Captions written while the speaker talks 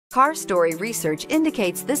Car Story research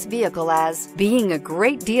indicates this vehicle as being a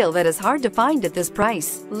great deal that is hard to find at this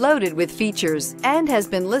price, loaded with features, and has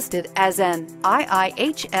been listed as an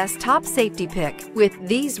IIHS top safety pick with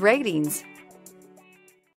these ratings.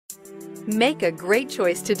 Make a great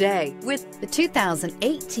choice today with the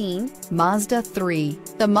 2018 Mazda 3.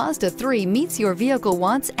 The Mazda 3 meets your vehicle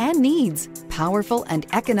wants and needs. Powerful and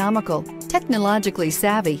economical, technologically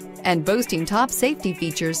savvy, and boasting top safety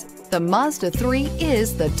features, the Mazda 3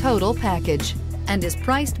 is the total package and is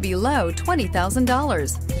priced below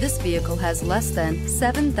 $20,000. This vehicle has less than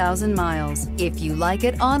 7,000 miles. If you like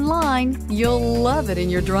it online, you'll love it in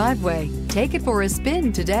your driveway. Take it for a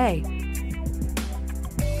spin today.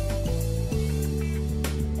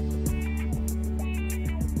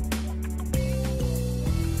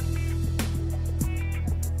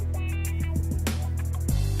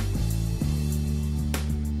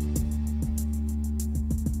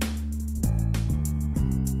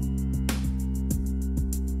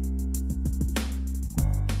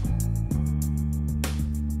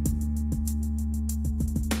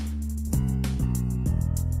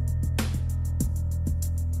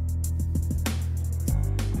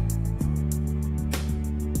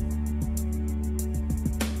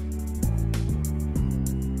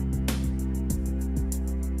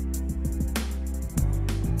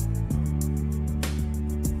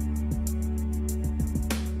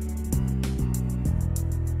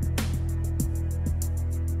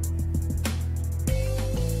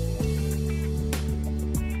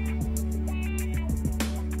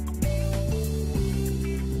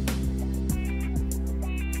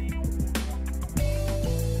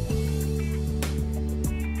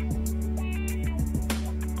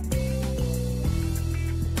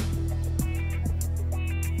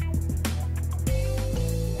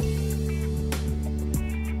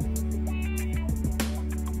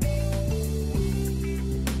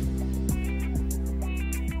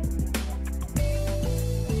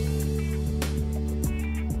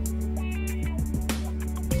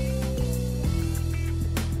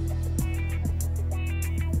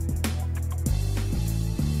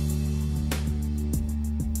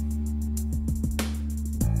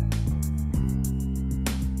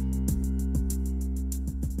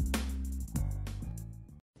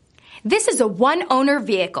 This is a one-owner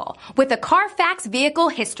vehicle with a Carfax Vehicle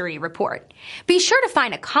History Report. Be sure to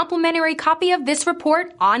find a complimentary copy of this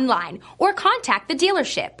report online or contact the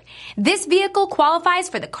dealership. This vehicle qualifies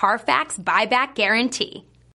for the Carfax Buyback Guarantee.